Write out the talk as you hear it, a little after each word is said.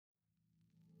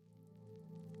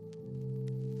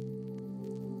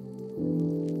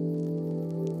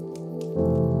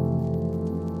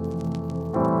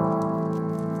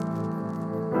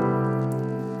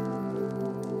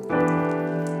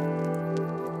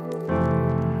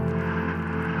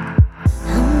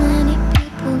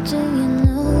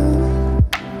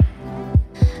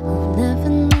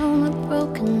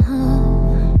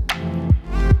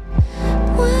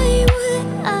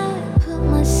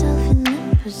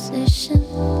conversation.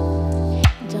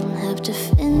 Don't have to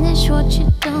finish what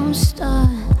you don't start.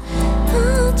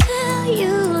 I'll tell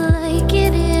you like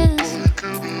it is.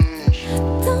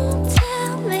 Don't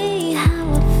tell me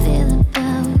how I feel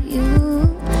about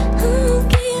you. I'll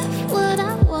give what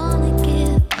I wanna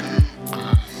give.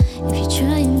 If you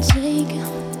try and take,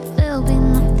 there'll be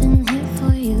nothing here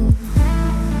for you.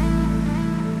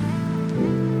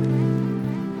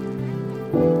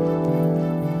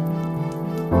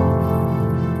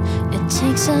 It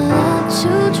takes a lot to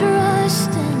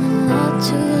trust and a lot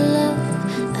to love.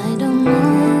 I don't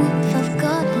know if I've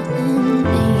got it in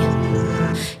me.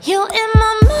 You're in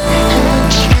my mind,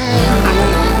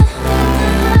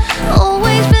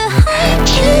 always behind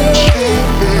me.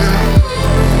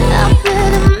 I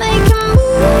better make a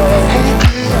move.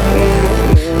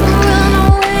 Run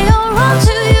away or run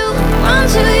to you, run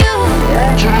to you.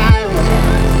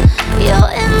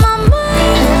 You're in my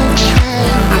mind,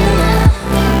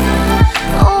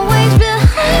 always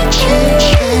behind me.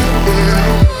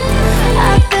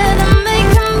 I better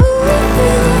make a move.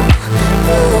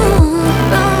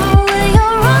 Run away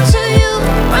or run to you,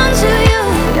 run to you.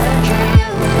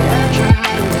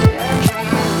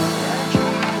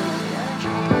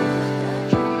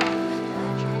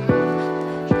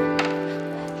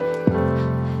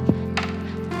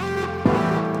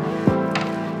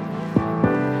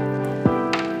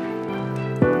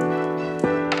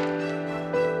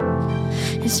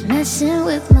 It's messing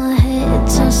with my head,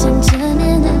 tossing,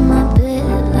 turning in my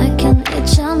bed like an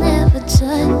itch I'll never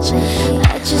touch.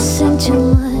 I just think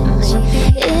too much.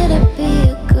 It'd be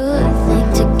a good thing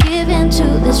to give in to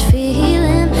this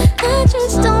feeling. I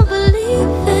just don't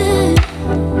believe it.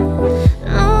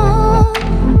 No,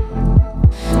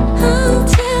 I'll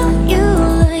tell you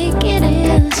like it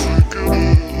is.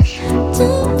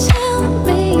 Don't tell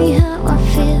me how I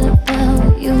feel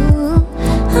about you.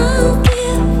 I'll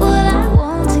give what I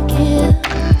want to give.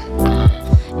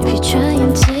 If you try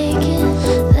and take it,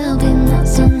 there'll be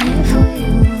nothing here for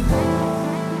you.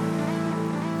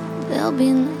 There'll be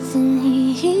nothing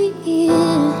here.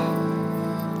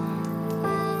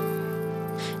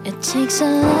 It takes a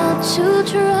lot to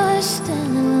trust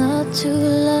and a lot to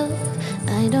love.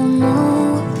 I don't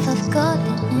know if I've got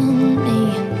it in me.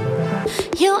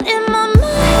 You're in my mind.